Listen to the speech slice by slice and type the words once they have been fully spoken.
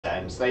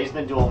games. He's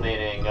been dual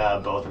maining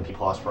both in P+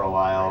 for a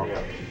while.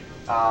 Yeah.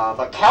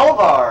 But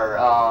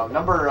Kalvar,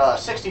 number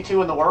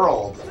 62 in the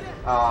world,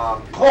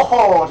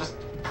 just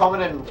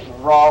coming in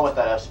raw with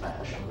that F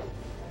smash.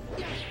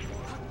 You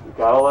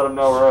gotta let him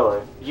know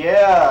early.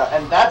 Yeah,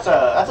 and that's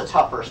a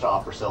tough first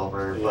off for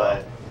Silver, Yeah.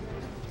 but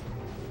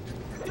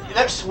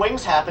their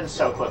swings happen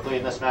so quickly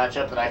in this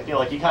matchup that I feel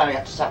like you kind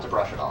of just have to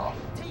brush it off.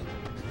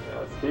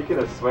 Yeah, speaking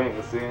of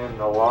swings, seeing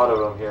a lot of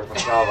them here from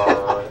Kalvar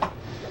early.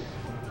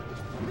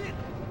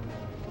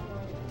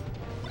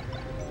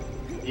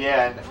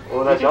 Yeah, and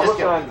Well, that double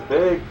shine's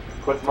big.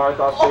 Puts Marth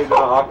off stage in an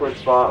awkward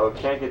spot. Oh,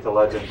 can't get to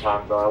ledge in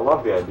time, though. I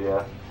love the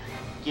idea.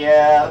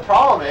 Yeah, the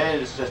problem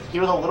is just he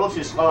was a little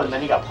too slow, and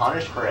then he got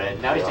punished for it.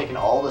 And now he's taking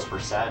all this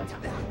percent.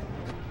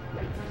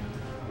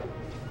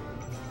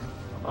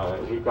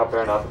 Alright, weak up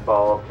air not to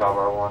follow up.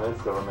 Kalvar wanted,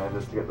 Silver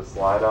manages to get the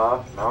slide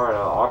off. Now we're in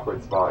an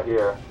awkward spot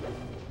here.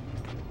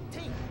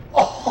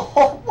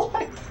 Oh,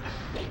 what?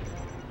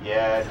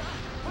 Yeah.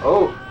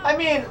 Oh! I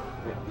mean...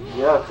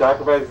 Yeah,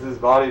 sacrifices his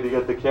body to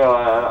get the kill.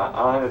 I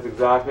don't think that's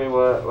exactly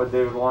what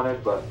David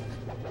wanted, but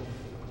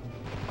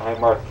I think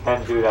Marth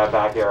can do that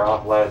back air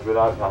off ledge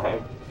without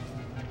dying.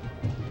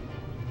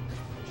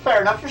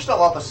 Fair enough, you're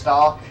still up a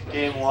stock,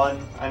 game one.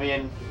 I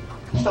mean,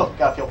 still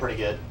gotta feel pretty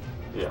good.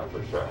 Yeah,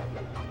 for sure.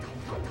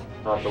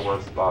 Not the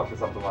worst spot for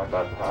something like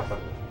that to happen.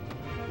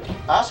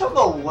 Also,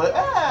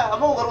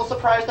 I'm a little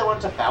surprised I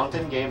went to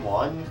Fountain game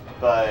one,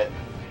 but...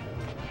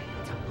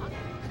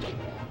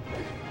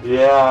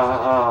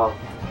 Yeah,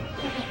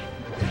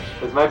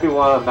 this might be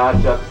one of the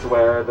matchups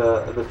where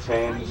the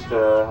change to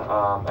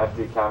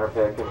FD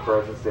counterpick and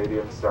Frozen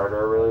Stadium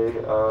starter really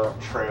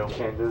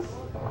changes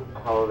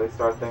how they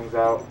start things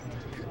out.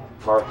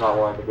 Marth not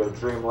wanting to go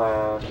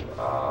Dreamland,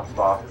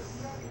 Fox,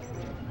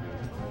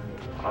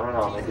 I don't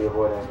know, maybe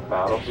avoiding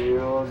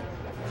Battlefield,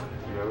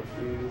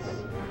 Yoshi's.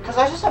 Because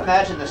I just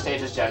imagine the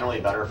stage is generally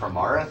better for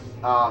Marth,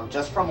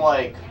 just from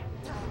like,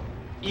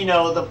 you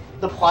know,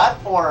 the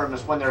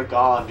platforms when they're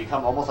gone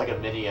become almost like a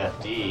mini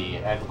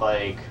FD, and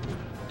like,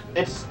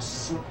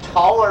 it's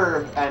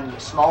taller and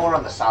smaller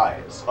on the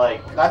sides.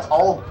 Like, that's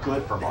all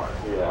good for Marth.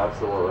 Yeah,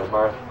 absolutely.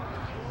 Marth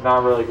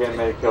not really getting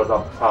many kills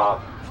off the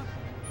top.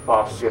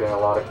 Fox getting a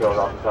lot of kills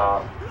off the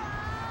top.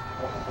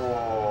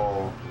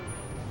 Oh.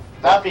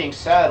 That being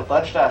said,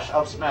 ledge dash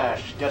up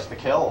smash gets the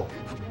kill.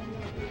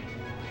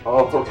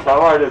 Oh,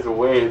 Kalvar just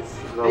waits.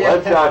 The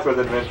ledge dash was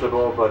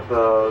invincible, but the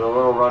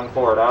little run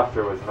forward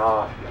after was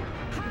not.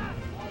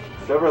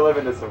 Silver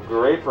living to some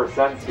great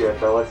percents here,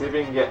 though. Let's see if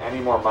we can get any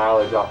more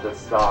mileage off this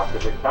stock.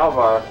 Because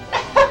Kalvar...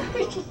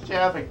 He's just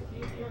jabbing.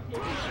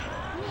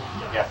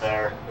 Get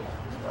there.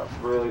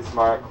 Really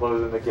smart,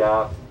 closing the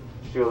gap,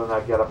 shielding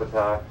that get-up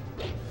attack.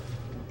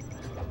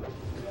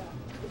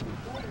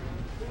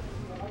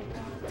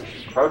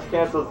 Crouch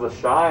cancels the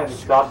shine,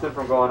 stops him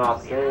from going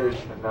off stage,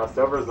 and now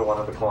Silver's the one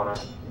in the corner.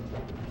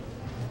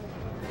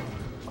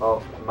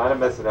 Oh, might have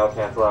missed an L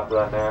cancel after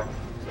that nair.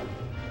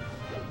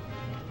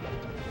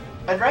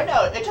 And right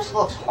now, it just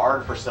looks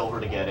hard for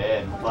Silver to get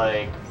in.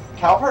 Like,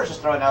 Kalvar is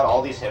just throwing out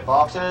all these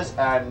hitboxes,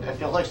 and it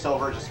feels like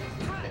Silver just...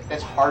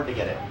 It's hard to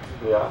get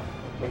in. Yeah.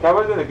 And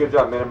Kalvar's doing a good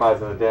job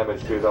minimizing the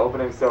damage, too. The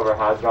opening Silver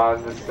has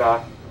gotten this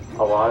stack.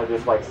 A lot of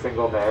just, like,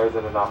 single nairs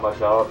and not much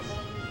else.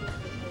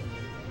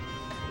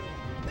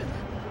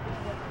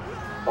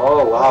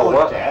 Oh,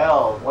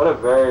 wow. What a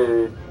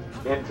very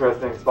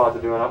interesting spot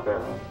to do an up air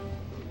in.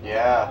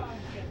 Yeah.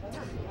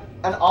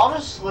 And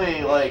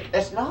honestly, like,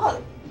 it's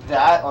not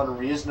that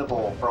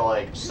unreasonable for,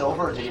 like,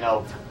 Silver to, you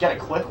know, get a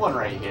quick one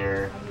right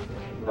here.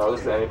 No,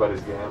 this is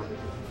anybody's game.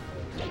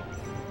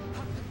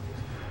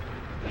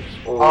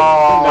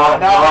 Oh,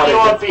 no, he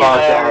won't be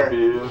there.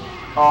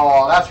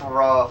 Oh, that's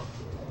rough.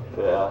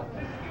 Yeah.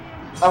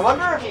 I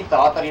wonder if he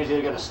thought that he was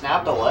either going to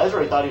snap the ledge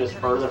or he thought he was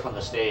further from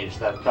the stage,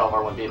 that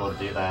Kalvar wouldn't be able to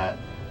do that.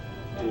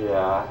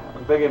 Yeah,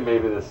 I'm thinking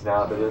maybe the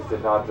snap, but just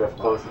did not drift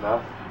close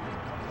enough.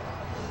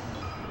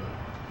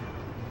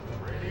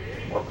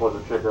 Or pull the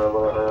trigger a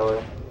little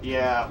early.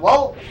 Yeah,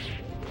 well,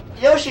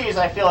 Yoshi's,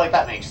 I feel like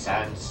that makes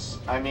sense.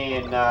 I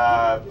mean,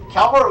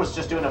 Kalvar was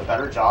just doing a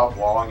better job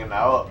walling him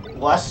out.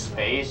 Less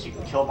space, you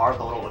can kill Marth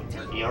a little bit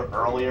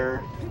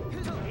earlier.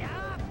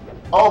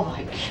 Oh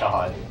my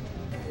god.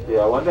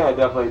 Yeah, one thing I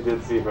definitely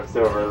did see from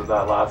Silver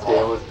that last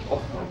game was...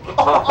 Oh my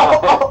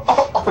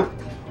god!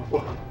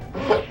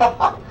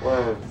 What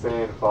an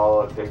insane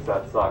follow. Takes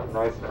that stock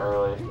nice and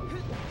early.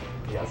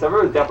 Yeah,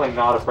 Silver was definitely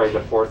not afraid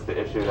to force the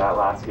issue that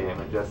last game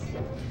and just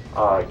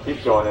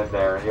keep going in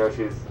there. And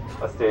Yoshi's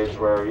a stage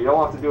where you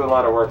don't have to do a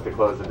lot of work to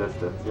close the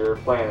distance. You're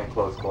playing in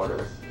close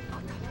quarters.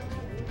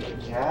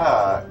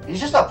 Yeah, he's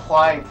just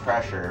applying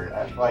pressure.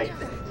 Like,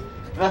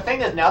 and the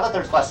thing is, now that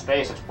there's less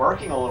space, it's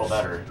working a little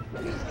better.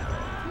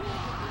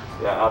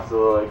 Yeah,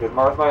 absolutely. Because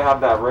Marth might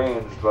have that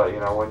range, but you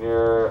know, when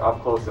you're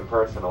up close and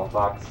personal,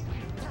 Fox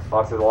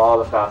has a lot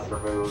of the faster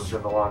moves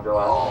and the longer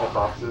lasting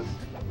hitboxes.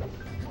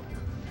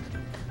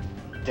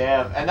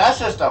 Damn, and that's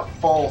just a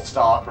full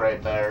stock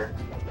right there.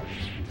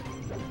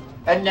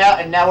 And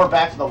now we're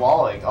back to the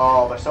walling.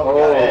 Oh, but someone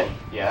got hit.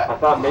 Yeah. I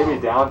thought maybe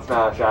down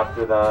smash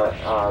after that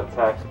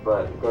tech,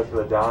 but it goes for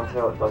the down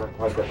tilt. It doesn't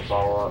quite get the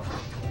follow up.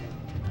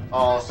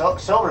 Oh,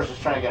 Silver's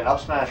just trying to get an up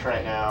smash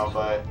right now,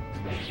 but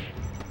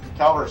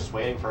Kalvar's just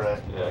waiting for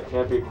it. Yeah, it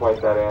can't be quite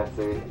that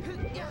antsy.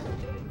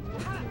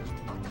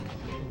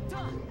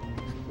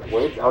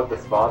 Waits out the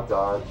spot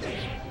dodge.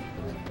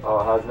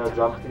 Oh, has no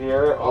jump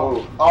here.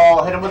 Oh.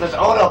 Oh, hit him with his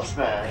own up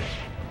smash.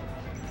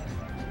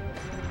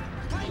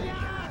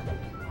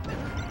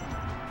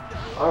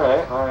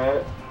 Alright,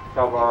 alright.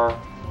 Kalvar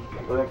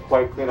doesn't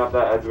quite clean up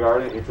that edge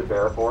guard. He needs a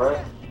bear for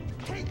it.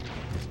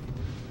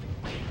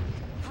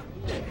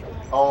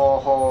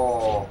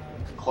 Oh,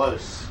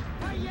 close.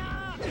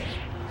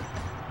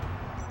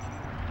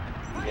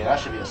 Yeah,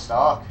 that should be the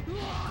stock.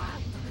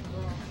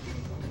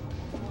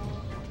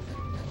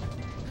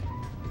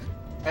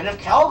 And if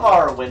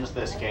Kalvar wins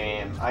this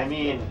game, I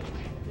mean,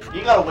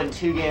 you gotta win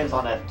 2 games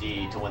on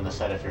FD to win the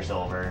set if you're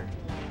silver.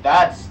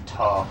 That's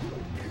tough.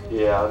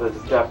 Yeah, this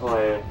is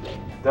definitely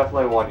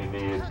one you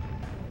need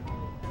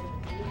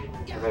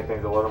to make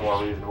things a little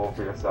more reasonable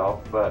for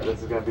yourself. But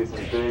this is going to be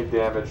some big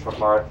damage from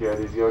Marth here.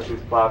 These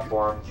Yoshi's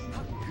platforms.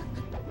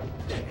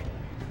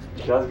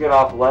 Does get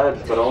off ledge,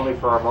 but only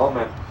for a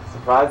moment.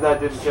 Surprised that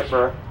didn't tip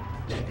her.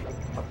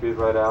 He's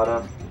right at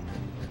him.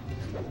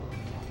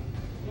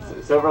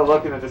 Silver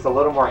looking just a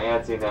little more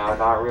antsy now.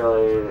 Not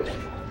really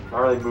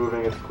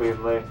moving as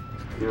cleanly.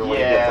 Even when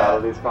he gets out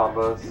of these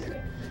combos.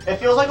 It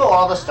feels like a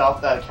lot of the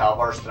stuff that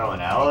Kalvar's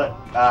throwing out,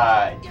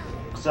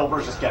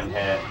 Silver's just getting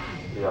hit.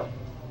 Yep.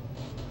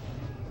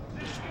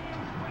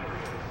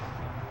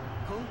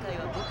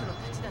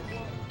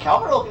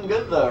 Kalvar looking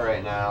good though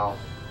right now.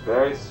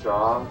 Very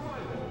strong.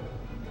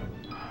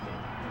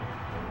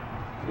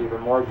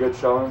 Even more good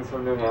showings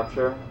from New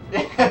Hampshire.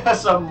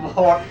 some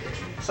more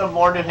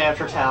New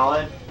Hampshire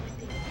talent.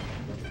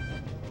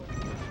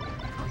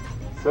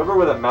 Silver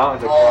with a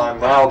mountain to climb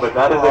now, but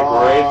that is a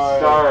great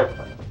start.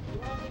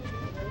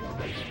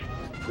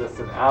 Just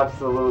an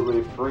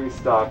absolutely free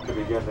stock to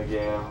begin the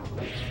game.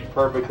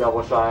 Perfect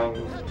double shine,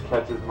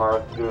 catches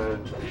Marth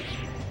doing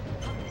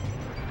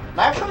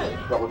Actually,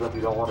 double jump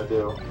you don't want to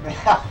do.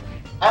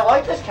 I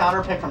like this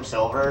counter pick from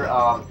Silver,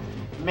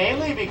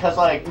 mainly because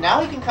like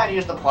now he can kind of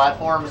use the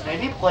platforms,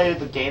 maybe play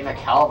the game that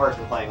Kalvar's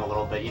been playing a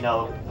little bit, you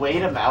know, wait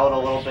him out a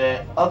little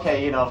bit.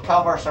 Okay, you know, if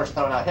Kalvar starts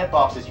throwing out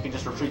hitboxes, you can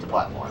just retreat the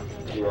platform.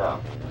 Yeah,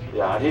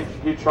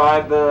 he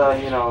tried the,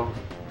 you know,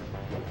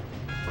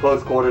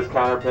 close quarters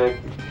counter pick,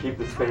 keep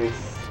the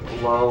space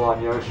low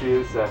on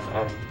Yoshi's,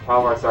 and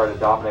Kalvar started to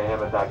dominate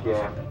him at that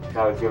game.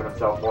 Now he's giving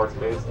himself more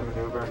space to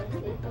maneuver.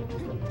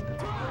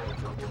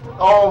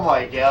 Oh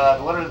my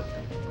god, what are...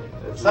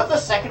 Is that the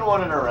second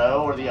one in a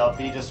row where the up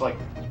B just like,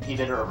 he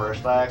did a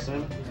reverse by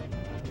accident?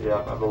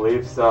 Yeah, I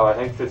believe so. I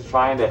think just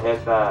trying to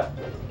hit that,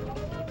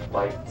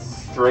 like,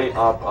 straight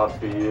up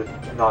B,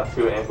 not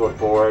too angled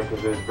forward,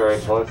 because it was very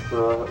close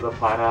to the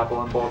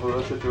pineapple in both of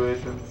those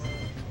situations.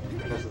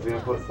 Misses the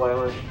input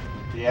slightly.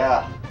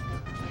 Yeah.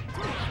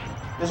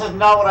 This is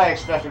not what I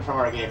expected from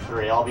our game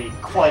 3, I'll be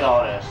quite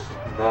honest.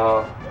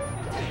 No.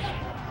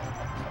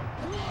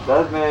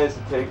 Does manage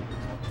to take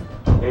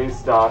a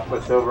stock,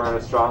 put Silver in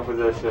a strong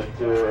position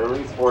to at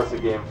least force a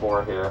game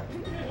 4 here.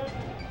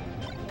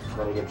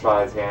 Then he can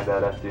try his hand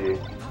at FD.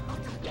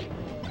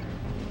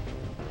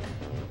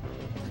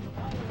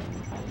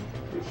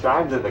 These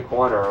shines in the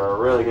corner are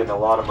really getting a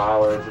lot of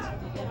mileage,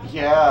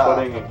 just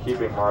putting and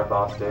keeping Marth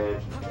off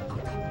stage.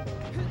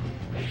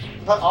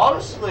 But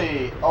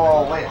honestly,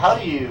 oh wait, how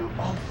do you,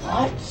 oh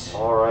what?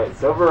 Alright,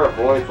 Silver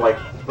avoids like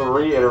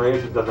 3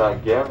 iterations of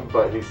that gimp,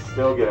 but he's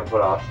still getting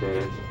put off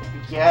stage.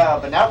 Yeah,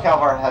 but now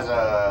Kalvar has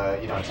a,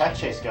 you know, tech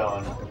chase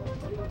going.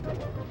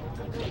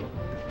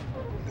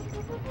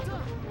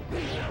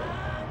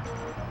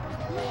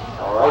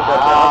 Alright, that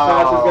down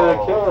smash is going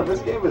to kill him. This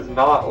game is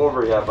not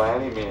over yet by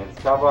any means.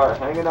 Kalvar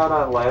hanging out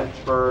on ledge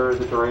for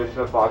the duration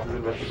of Fox's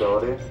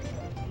invincibility.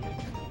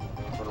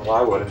 And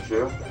why wouldn't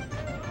you?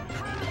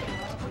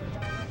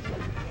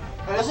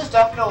 And this is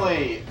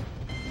definitely...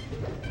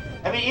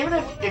 I mean, even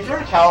if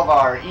you're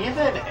Kalvar,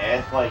 even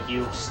if, like,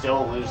 you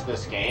still lose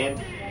this game,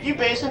 you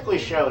basically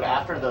showed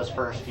after those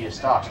first few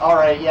stocks,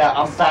 alright, yeah,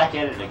 I'm back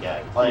in it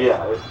again. Like,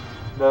 yeah,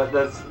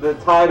 the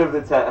tide of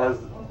the set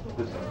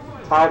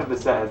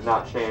has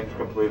not changed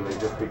completely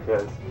just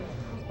because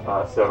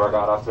Silver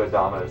got off to a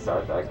dominant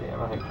start that game.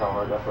 I think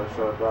Kalvar definitely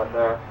showed that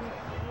there.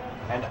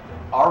 And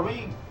are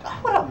we... I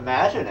would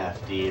imagine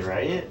FD,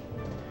 right? It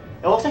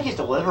looks like he's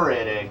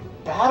deliberating.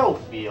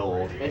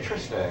 Battlefield.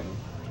 Interesting.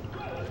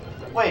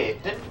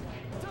 Wait, did...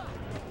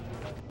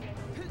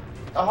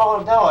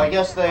 Oh no, I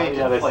guess they...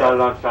 yeah, they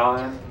started on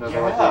Fountain. Those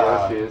are like the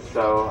Yoshis.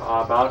 So,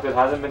 Battlefield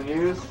hasn't been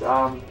used.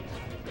 I'm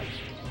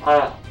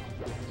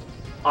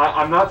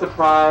not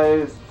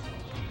surprised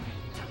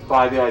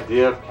by the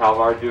idea of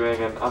Kalvar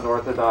doing an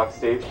unorthodox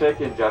stage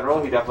pick in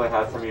general. He definitely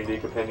has some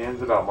unique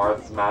opinions about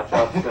Marth's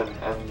matchups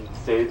and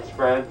stage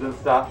spreads and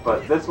stuff,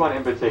 but this one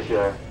in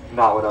particular,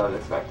 not what I was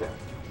expecting.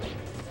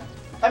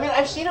 I mean,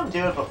 I've seen him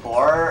do it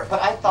before,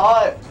 but I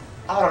thought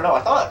I don't know.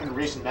 I thought in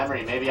recent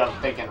memory, maybe I'm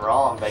thinking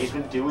wrong, that he's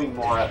been doing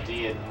more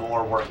FD and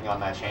more working on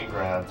that chain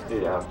grab.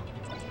 Yeah.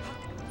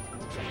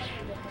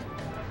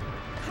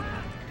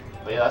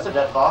 But yeah, that's a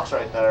dead fox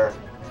right there.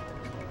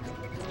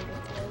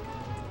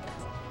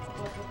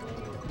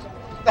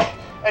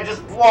 And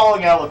just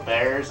walling out with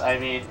bears, I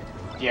mean,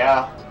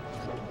 yeah.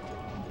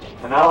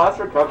 And that last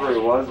recovery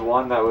was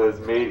one that was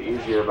made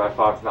easier by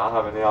Fox not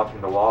having the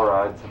option to wall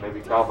ride, so maybe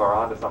Kalvar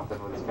onto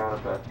something with his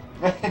counter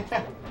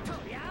pick.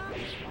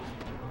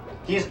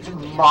 He's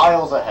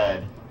miles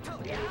ahead.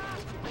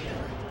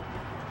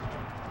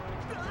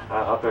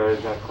 Up there,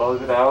 he's going to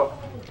close it out.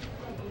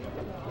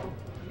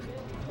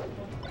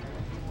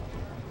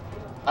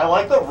 I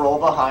like the roll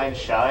behind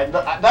shine.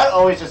 That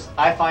always just,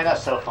 I find that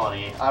so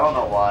funny. I don't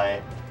know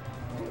why.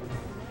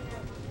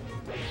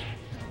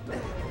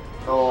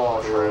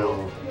 Oh,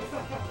 true.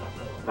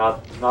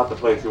 Not the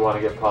place you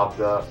want to get popped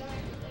up.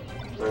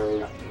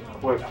 Very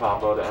quick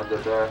combo to end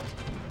it there.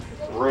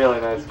 Really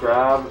nice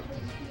grab.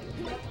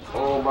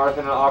 Oh, Marth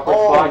in an awkward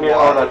spot here.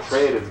 Oh, that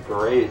trade is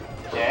great.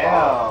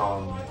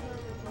 Damn.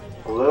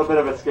 A little bit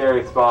of a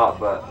scary spot,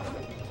 but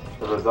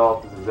the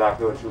result is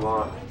exactly what you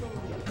want.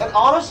 And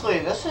honestly,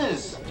 this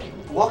is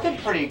looking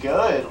pretty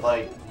good,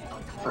 like,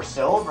 for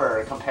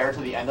Silver compared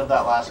to the end of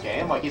that last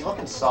game. Like, he's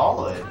looking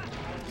solid.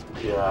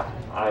 Yeah,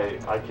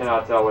 I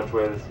cannot tell which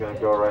way this is going to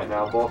go right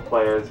now. Both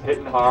players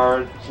hitting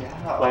hard,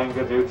 playing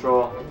good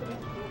neutral.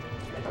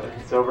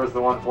 Silver's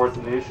the one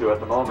forcing the issue at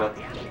the moment.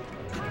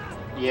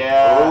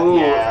 Yeah, ooh.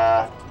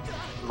 Yeah.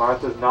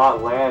 Marth does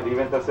not land,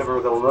 even though Silver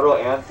was a little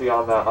antsy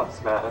on the up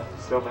smash,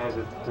 still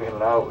manages to clean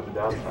it out with the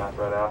down smash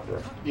right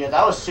after. Yeah,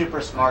 that was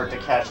super smart to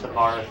catch the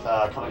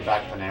Marth coming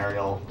back with an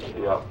aerial.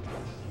 Yep.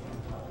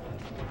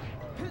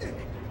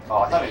 Oh,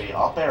 I thought maybe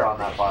up air on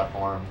that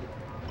platform.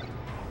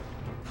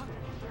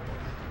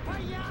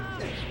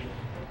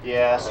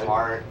 Yeah,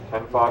 smart.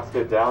 Can Fox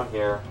get down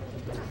here?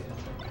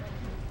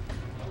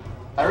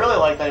 I really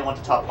like that he went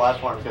to top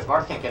platform because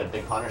Marth can't get a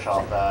big punish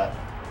off that.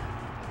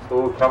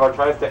 Ooh, Kalvar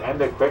tries to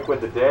end it quick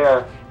with the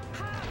dare.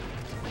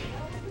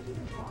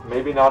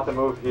 Maybe not the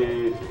move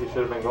he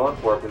should have been going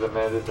for because it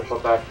manages to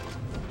put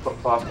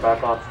Fox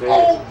back on stage.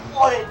 Oh,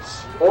 what?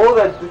 Oh,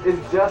 that is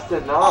just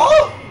enough.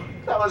 Oh,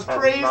 that was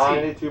crazy.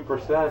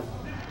 92%.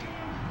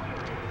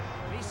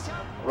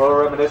 A little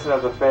reminiscent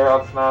of the fair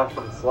up smash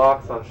from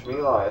Slox on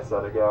Shmeli a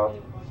set ago.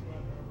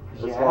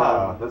 This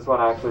one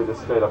actually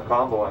just straight up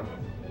comboing.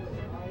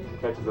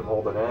 Catches him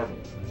holding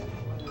in.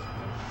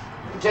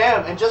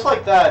 Damn, and just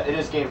like that, it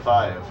is game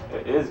 5.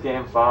 It is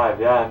game 5,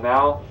 yeah. And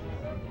now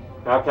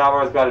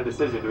Kalvar's got a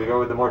decision. Do we go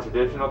with the more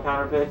traditional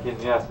counter pick?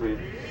 And yes, we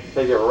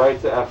take it right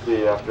to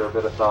FD after a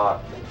bit of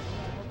thought.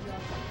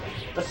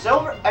 But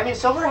Silver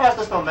has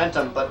this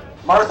momentum, but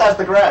Marth has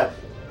the grab.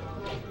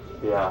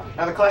 Yeah.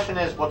 Now the question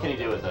is, what can he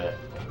do with it?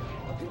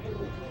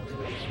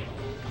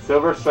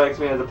 Silver strikes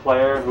me as a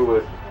player who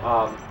would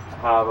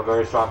have a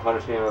very strong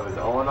punish game of his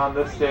own on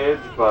this stage,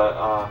 but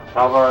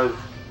Kalvar is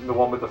the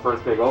one with the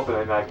first big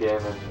opening in that game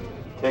and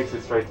takes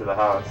it straight to the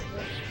house.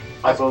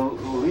 I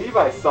believe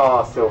I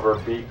saw Silver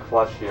beat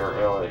Clutch here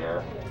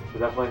earlier. So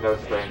definitely no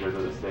stranger to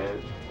the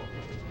stage.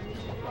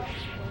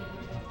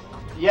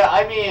 Yeah,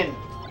 I mean,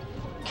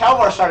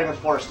 Kalvar starting with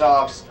 4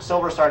 stocks,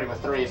 Silver starting with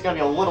 3. It's going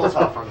to be a little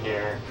tough from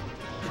here.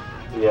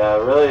 Yeah,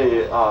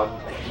 really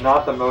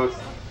not the most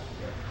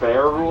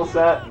fair rule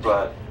set,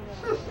 but...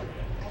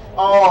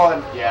 Oh,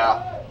 and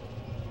yeah.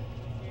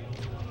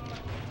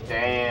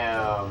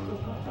 Damn.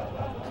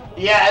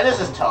 Yeah, and this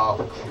is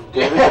tough.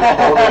 David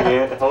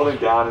is holding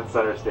down in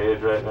center stage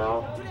right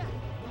now.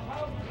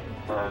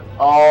 And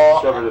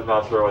Silver is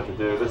not sure what to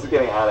do. This is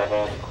getting out of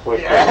hand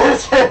quickly.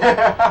 Yes.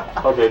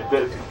 Okay,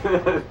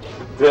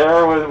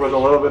 Dare was a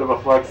little bit of a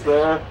flex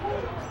there.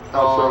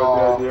 Not sure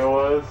what the idea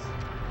was.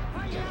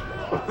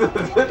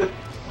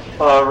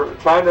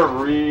 Trying to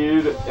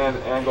read and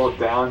angle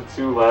down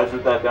 2 ledge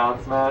with that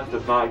down smash,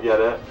 does not get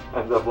it.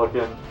 Ends up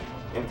looking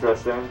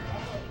interesting.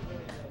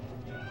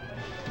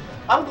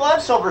 I'm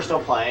glad Silver's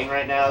still playing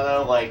right now,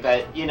 though. Like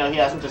that, you know, he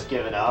hasn't just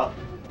given up.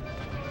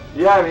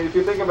 Yeah, I mean, if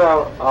you think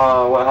about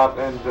what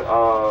happened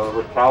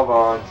with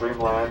Kalvar on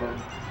Dreamland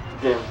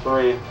in Game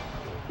 3,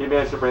 he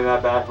managed to bring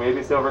that back.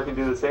 Maybe Silver can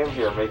do the same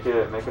here. Make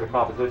it a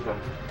competition.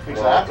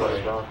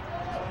 Exactly. Well,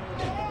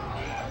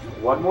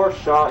 one more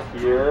shot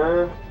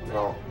here.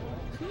 No.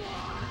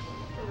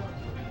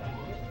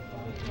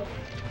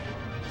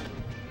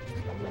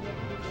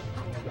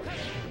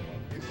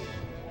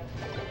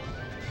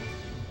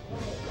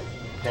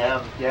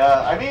 Damn.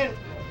 Yeah. I mean,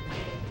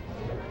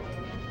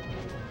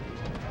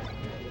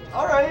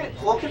 all right.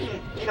 Looking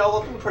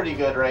pretty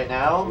good right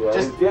now. Yeah,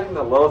 he's getting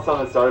the lowest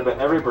on the starter, but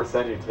every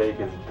percent you take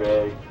is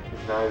big.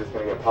 Now he's just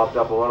gonna get popped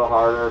up a little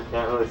harder.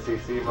 Can't really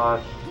CC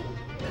much.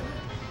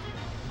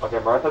 Okay,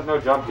 Marth has no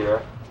jump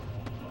here.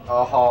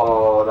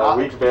 Oh, that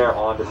weak bear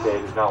onto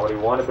stage is not what he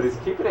wanted, but he's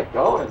keeping it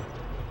going.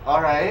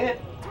 Alright.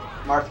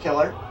 Marth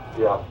killer.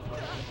 Yeah.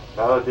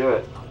 That'll do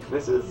it.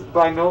 This is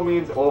by no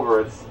means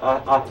over. It's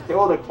a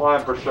hill to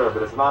climb for sure,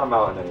 but it's not a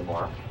mountain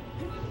anymore.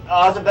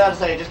 I was about to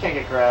say, you just can't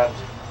get grabbed.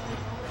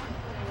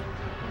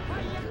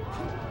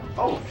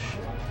 Oh,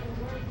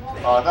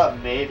 oh, I thought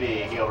maybe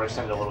he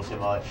overextended a little too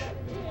much.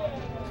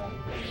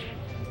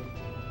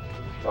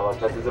 Kalvar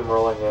catches him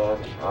rolling in.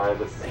 Alright,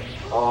 this...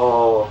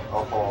 Oh,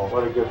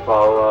 what a good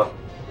follow-up.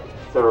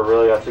 Silver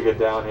really has to get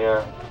down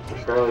here.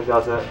 Just barely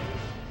does it.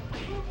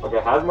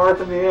 Okay, has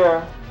Marth in the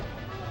air.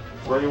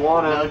 That's where you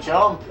want it. No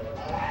jump.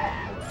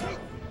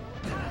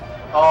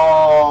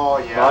 Oh,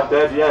 yeah. Not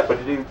dead yet,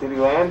 but did he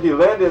land? He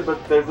landed,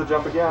 but there's the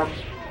jump again.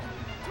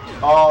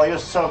 Oh, he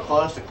was so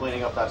close to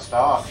cleaning up that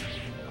stock.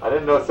 I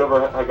didn't know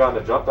Silver had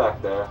gotten a jump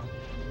back there.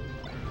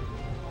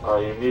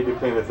 Alright, you need to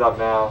clean this up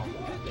now.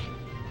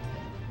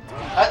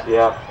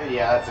 Yeah.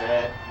 Yeah, that's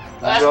it.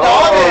 That's No,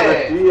 not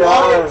the it! DI.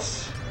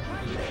 What?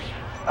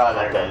 Oh,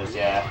 there it is,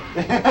 yeah.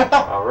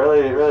 Oh,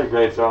 really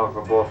great showing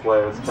from both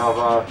players.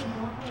 Kalvar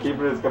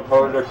keeping his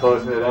composure,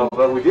 closing it out.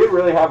 But we did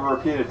really have a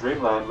repeated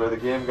Dreamland where the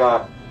game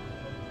got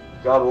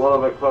a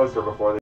little bit closer before the